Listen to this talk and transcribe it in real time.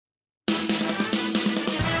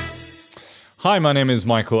Hi, my name is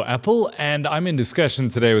Michael Apple, and I'm in discussion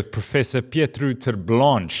today with Professor Petro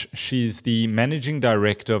Terblanche. She's the managing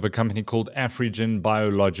director of a company called Afrigen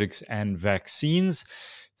Biologics and Vaccines.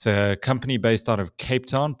 It's a company based out of Cape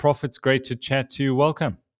Town. Prof, it's great to chat to you.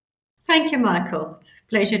 Welcome. Thank you, Michael. It's a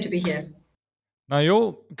pleasure to be here. Now,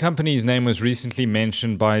 your company's name was recently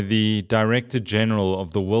mentioned by the Director General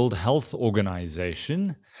of the World Health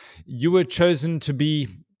Organization. You were chosen to be,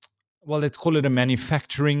 well, let's call it a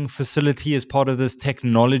manufacturing facility as part of this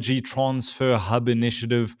technology transfer hub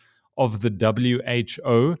initiative of the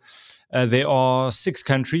WHO. There are 6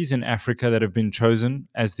 countries in Africa that have been chosen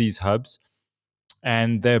as these hubs.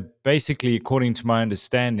 And they're basically, according to my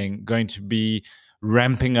understanding, going to be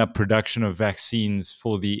ramping up production of vaccines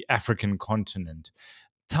for the African continent.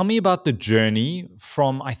 Tell me about the journey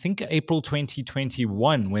from, I think, April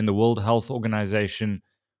 2021, when the World Health Organization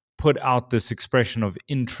put out this expression of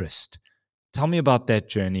interest. Tell me about that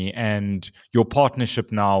journey and your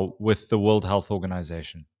partnership now with the World Health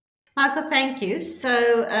Organization. Michael, thank you.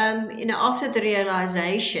 So, after the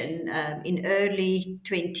realization in early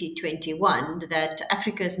 2021 that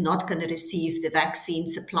Africa is not going to receive the vaccine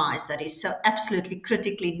supplies that is so absolutely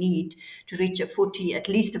critically need to reach at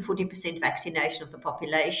least a 40% vaccination of the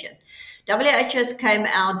population, WHO came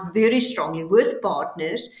out very strongly with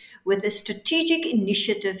partners with a strategic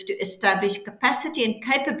initiative to establish capacity and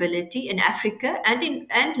capability in Africa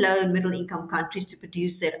and low and middle income countries to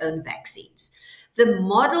produce their own vaccines. The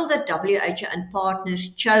model that WHO and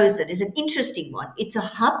partners chosen is an interesting one. It's a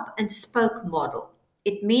hub and spoke model.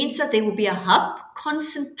 It means that there will be a hub,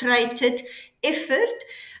 concentrated effort,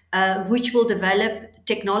 which will develop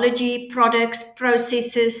technology, products,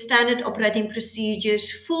 processes, standard operating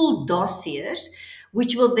procedures, full dossiers,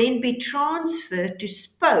 which will then be transferred to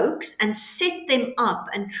spokes and set them up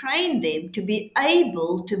and train them to be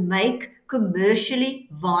able to make commercially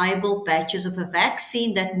viable batches of a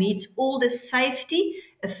vaccine that meets all the safety,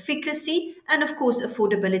 efficacy, and of course,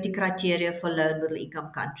 affordability criteria for low and middle income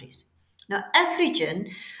countries. Now,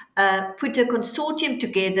 Afrigen put a consortium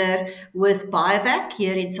together with BioVac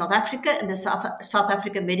here in South Africa and the South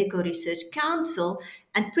African Medical Research Council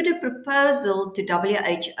and put a proposal to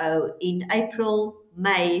WHO in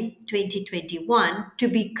May 2021 to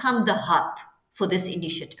become the hub for this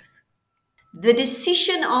initiative. The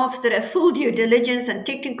decision after a full due diligence and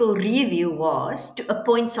technical review was to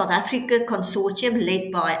appoint South Africa consortium led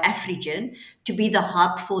by Afrigen to be the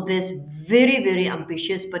hub for this very, very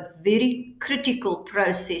ambitious but very critical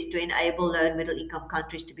process to enable low and middle income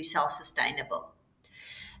countries to be self-sustainable.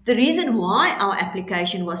 The reason why our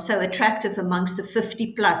application was so attractive amongst the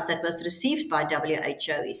 50 plus that was received by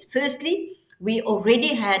WHO is firstly, we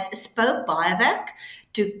already had a spoke BioVac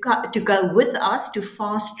to go with us to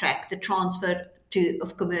fast track the transfer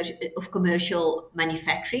of commercial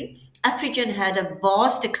manufacturing. Afrigen had a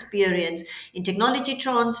vast experience in technology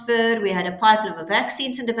transfer. We had a pipeline of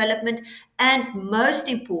vaccines in development. And most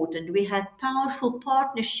important, we had powerful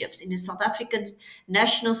partnerships in the South African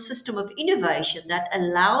national system of innovation that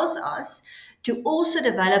allows us to also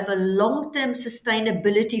develop a long-term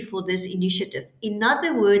sustainability for this initiative. In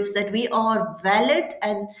other words, that we are valid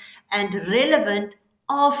and relevant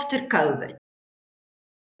after COVID.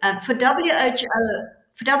 For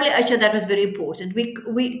WHO, that was very important.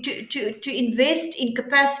 To invest in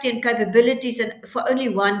capacity and capabilities and for only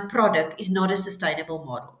one product is not a sustainable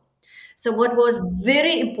model. So what was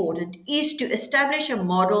very important is to establish a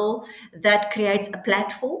model that creates a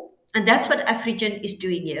platform. And that's what Afrigen is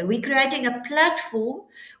doing here. We're creating a platform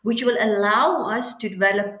which will allow us to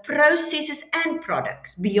develop processes and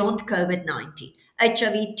products beyond COVID-19.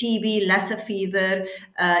 HIV, TB, Lassa fever,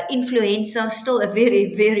 influenza, still a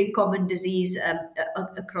very, very common disease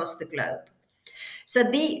across the globe. So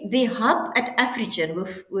the hub at Afrigen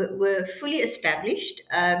were fully established.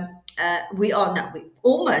 We are now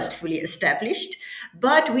almost fully established,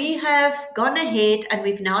 but we have gone ahead and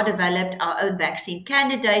we've now developed our own vaccine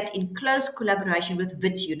candidate in close collaboration with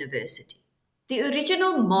Wits University. The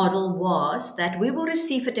original model was that we will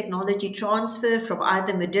receive a technology transfer from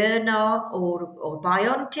either Moderna or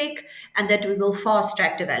BioNTech and that we will fast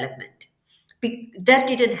track development. That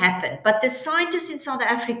didn't happen. But the scientists in South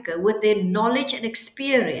Africa, with their knowledge and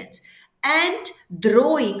experience and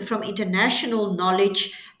drawing from international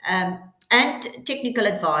knowledge and technical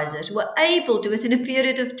advisors, were able to, within a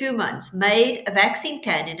period of 2 months, made a vaccine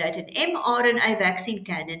candidate, an mRNA vaccine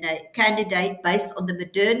candidate based on the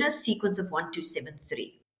Moderna sequence of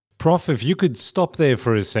 1273. Prof, if you could stop there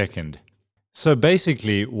for a second. So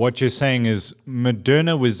basically, what you're saying is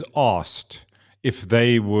Moderna was asked if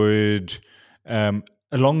they would,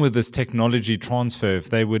 along with this technology transfer, if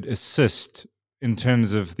they would assist in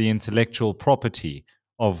terms of the intellectual property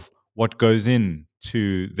of what goes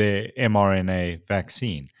into their mRNA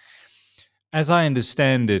vaccine. As I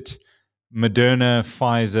understand it, Moderna,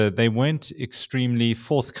 Pfizer, they weren't extremely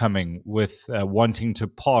forthcoming with wanting to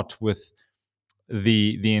part with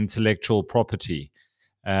the intellectual property.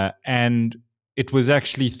 And it was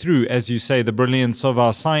actually through, as you say, the brilliance of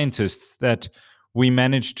our scientists that we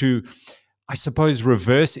managed to, I suppose,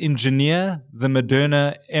 reverse engineer the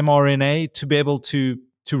Moderna mRNA to be able to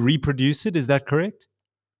reproduce it. Is that correct?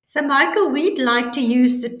 So, Michael, we'd like to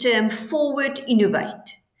use the term forward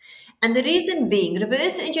innovate. And the reason being,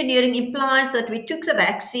 reverse engineering implies that we took the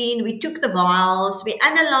vaccine, we took the vials, we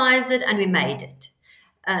analyzed it, and we made it.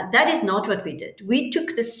 That is not what we did. We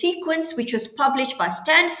took the sequence, which was published by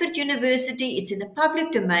Stanford University, it's in the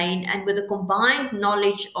public domain, and with a combined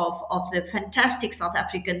knowledge of the fantastic South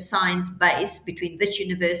African science base between Wits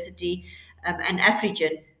University and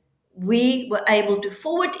Afrigen, we were able to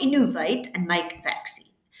forward innovate and make vaccine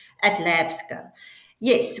at lab scale.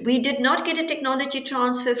 Yes, we did not get a technology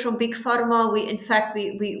transfer from Big Pharma. In fact,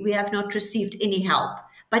 we have not received any help.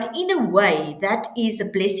 But in a way, that is a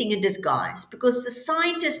blessing in disguise because the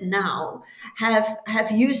scientists now have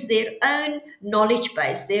used their own knowledge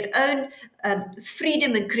base, their own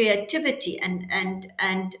freedom and creativity and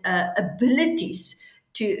abilities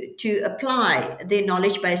to apply their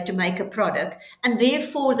knowledge base to make a product, and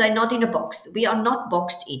therefore they're not in a box. We are not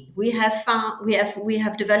boxed in. We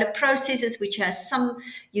have developed processes which has some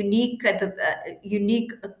unique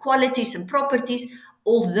qualities and properties.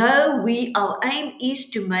 Although our aim is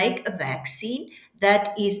to make a vaccine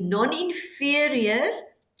that is non-inferior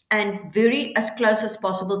and very as close as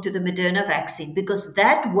possible to the Moderna vaccine, because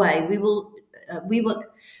that way we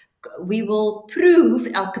will prove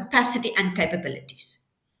our capacity and capabilities.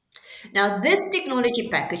 Now, this technology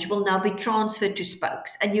package will now be transferred to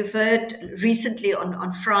spokes. And you've heard recently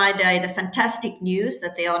on Friday the fantastic news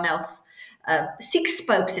that there are now 6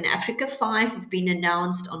 spokes in Africa. 5 have been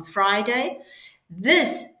announced on Friday.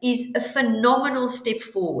 This is a phenomenal step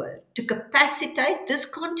forward to capacitate this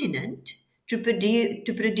continent to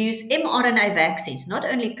produce mRNA vaccines, not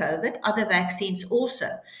only COVID, other vaccines also,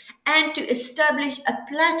 and to establish a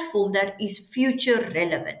platform that is future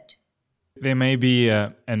relevant. There may be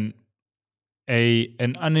an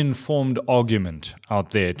uninformed argument out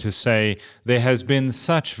there to say there has been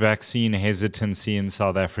such vaccine hesitancy in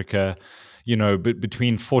South Africa.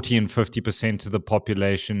 Between 40 and 50% of the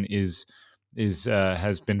population is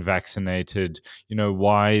has been vaccinated.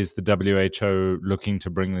 Why is the WHO looking to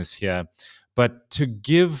bring this here? But to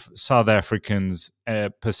give South Africans a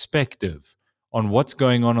perspective on what's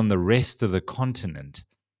going on the rest of the continent,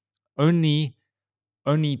 only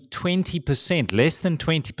 20%, less than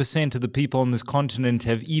 20% of the people on this continent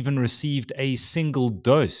have even received a single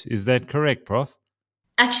dose. Is that correct, Prof?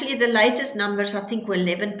 Actually, the latest numbers, I think, were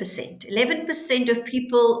 11%. 11% of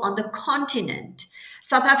people on the continent.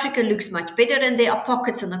 South Africa looks much better, and there are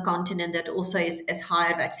pockets on the continent that also is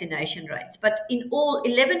higher vaccination rates. But in all,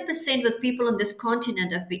 11% of people on this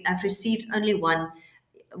continent have received only one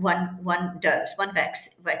dose,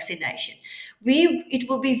 vaccination. It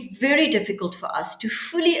will be very difficult for us to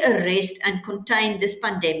fully arrest and contain this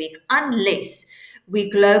pandemic unless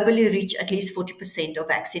we globally reach at least 40% of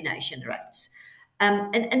vaccination rates.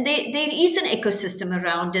 And there is an ecosystem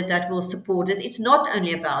around it that will support it. It's not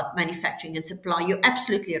only about manufacturing and supply. You're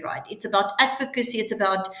absolutely right. It's about advocacy. It's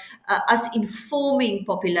about us informing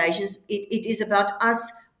populations. It is about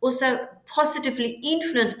us also positively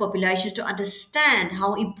influence populations to understand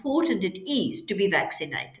how important it is to be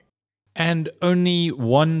vaccinated. And only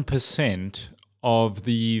 1% of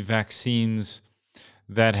the vaccines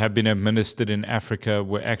that have been administered in Africa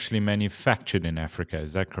were actually manufactured in Africa.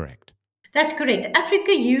 Is that correct? That's correct.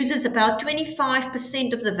 Africa uses about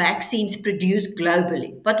 25% of the vaccines produced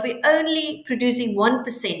globally, but we're only producing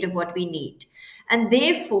 1% of what we need. And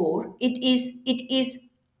therefore, it is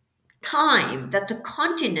time that the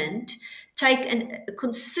continent take a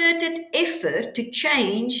concerted effort to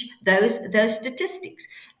change those statistics.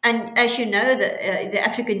 And as you know, the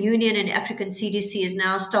African Union and African CDC is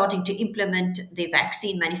now starting to implement their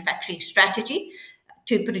vaccine manufacturing strategy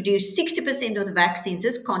to produce 60% of the vaccines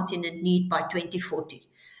this continent need by 2040.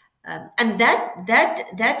 And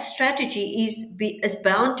that strategy is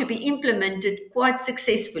bound to be implemented quite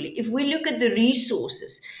successfully. If we look at the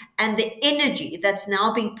resources and the energy that's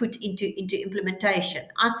now being put into implementation,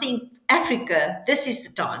 I think this is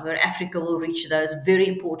the time where Africa will reach those very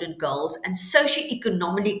important goals and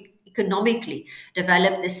economically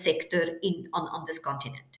develop this sector on this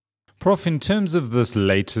continent. Prof, in terms of this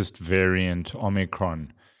latest variant,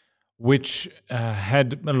 Omicron, which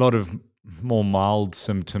had a lot of more mild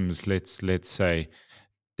symptoms, let's say,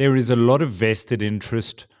 there is a lot of vested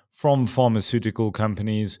interest from pharmaceutical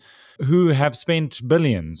companies who have spent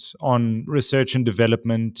billions on research and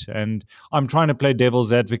development. And I'm trying to play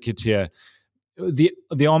devil's advocate here. The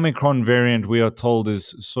Omicron variant, we are told,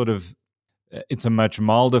 is sort of it's a much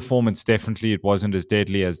milder form. It wasn't as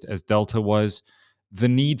deadly as Delta was. The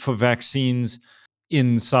need for vaccines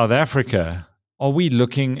in South Africa, are we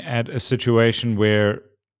looking at a situation where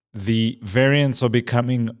the variants are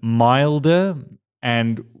becoming milder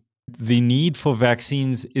and the need for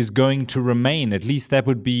vaccines is going to remain? At least that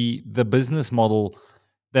would be the business model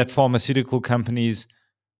that pharmaceutical companies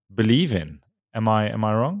believe in. Am I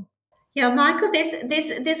wrong? Yeah, Michael,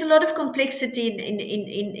 there's a lot of complexity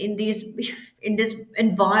in these in this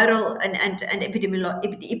in viral and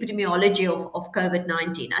epidemiology of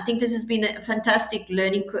COVID-19. I think this has been a fantastic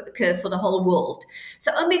learning curve for the whole world.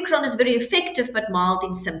 So Omicron is very effective but mild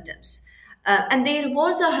in symptoms. And there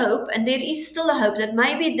was a hope, and there is still a hope that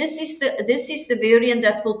maybe this is the variant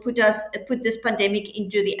that will put this pandemic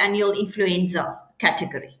into the annual influenza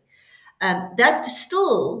category. That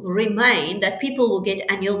still remain that people will get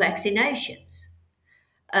annual vaccinations.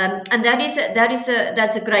 And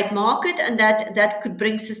that's a great market, and that could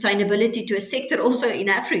bring sustainability to a sector also in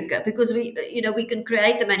Africa, because we can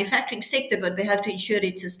create the manufacturing sector, but we have to ensure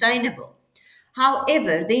it's sustainable.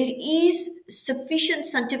 However, there is sufficient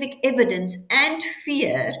scientific evidence and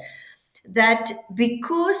fear that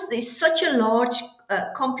because there's such a large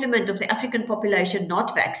complement of the African population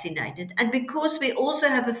not vaccinated, and because we also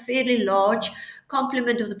have a fairly large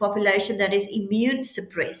complement of the population that is immune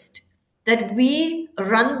suppressed, that we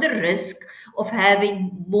run the risk of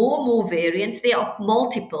having more variants. There are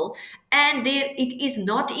multiple, and it is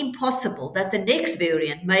not impossible that the next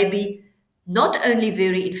variant may be not only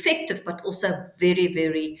very effective but also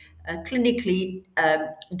very clinically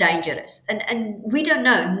dangerous. And we don't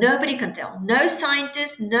know. Nobody can tell. No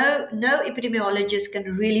scientist, no epidemiologist can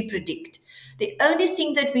really predict. The only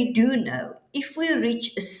thing that we do know, if we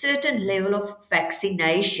reach a certain level of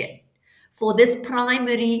vaccination for this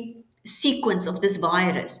primary sequence of this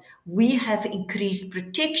virus, we have increased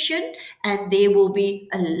protection, and there will be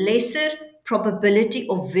a lesser probability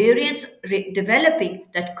of variants developing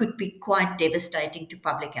that could be quite devastating to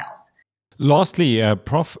public health. Lastly,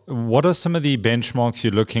 Prof, what are some of the benchmarks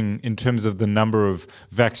you're looking in terms of the number of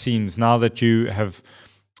vaccines now that you have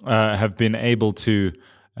been able to,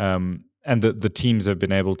 and the teams have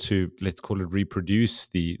been able to, let's call it, reproduce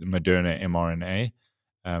the Moderna mRNA?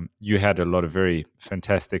 You had a lot of very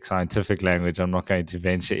fantastic scientific language I'm not going to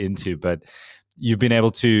venture into, but you've been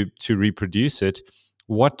able to reproduce it.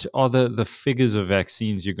 What are the figures of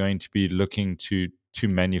vaccines you're going to be looking to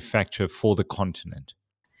manufacture for the continent?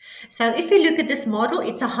 So if you look at this model,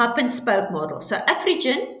 it's a hub and spoke model. So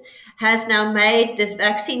Afrigen has now made this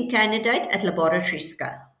vaccine candidate at laboratory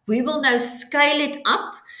scale. We will now scale it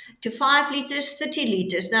up to 5 liters, 30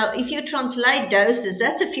 liters. Now, if you translate doses,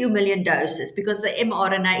 that's a few million doses, because the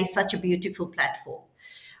mRNA is such a beautiful platform.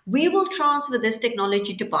 We will transfer this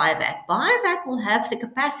technology to BioVac. BioVac will have the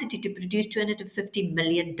capacity to produce 250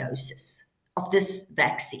 million doses of this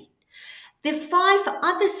vaccine. The 5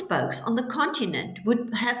 other spokes on the continent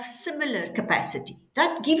would have similar capacity.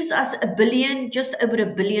 That gives us a billion, just over a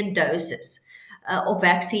billion doses of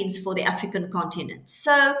vaccines for the African continent.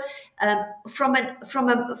 So, from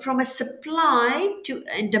a supply to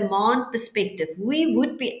and demand perspective, we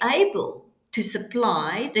would be able to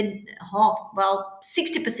supply the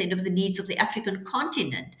 60% of the needs of the African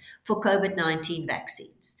continent for COVID-19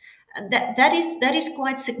 vaccines. And that is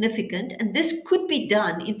quite significant, and this could be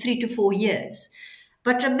done in 3 to 4 years.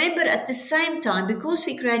 But remember, at the same time, because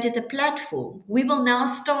we created a platform, we will now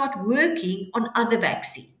start working on other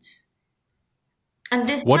vaccines. And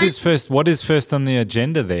this What is first? What is first on the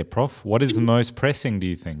agenda there, Prof? What is the most pressing, do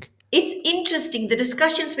you think? it's interesting. The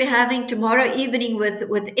discussions we're having tomorrow evening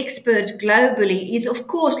with experts globally is, of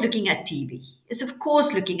course, looking at TB, is, of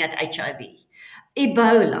course, looking at HIV,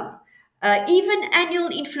 Ebola. Even annual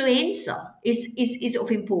influenza is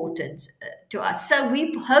of importance to us. So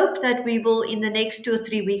we hope that we will, in the next 2 or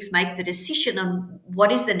 3 weeks, make the decision on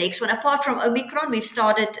what is the next one. Apart from Omicron, we've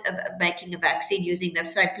started making a vaccine using the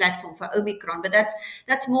same platform for Omicron, but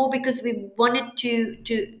that's more because we wanted to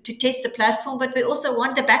test the platform, but we also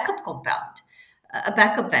want a backup compound, a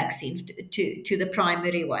backup vaccine to the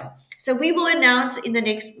primary one. So we will announce in the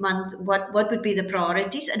next month what would be the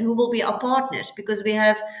priorities and who will be our partners, because we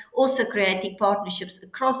have also creating partnerships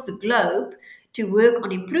across the globe to work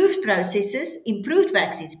on improved processes, improved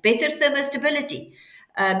vaccines, better thermostability,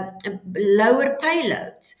 lower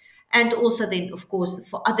payloads. and also then, of course,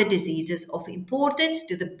 for other diseases of importance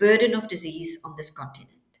to the burden of disease on this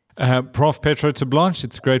continent. Prof Petro Terblanche,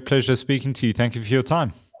 it's a great pleasure speaking to you. Thank you for your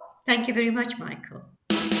time. Thank you very much, Michael.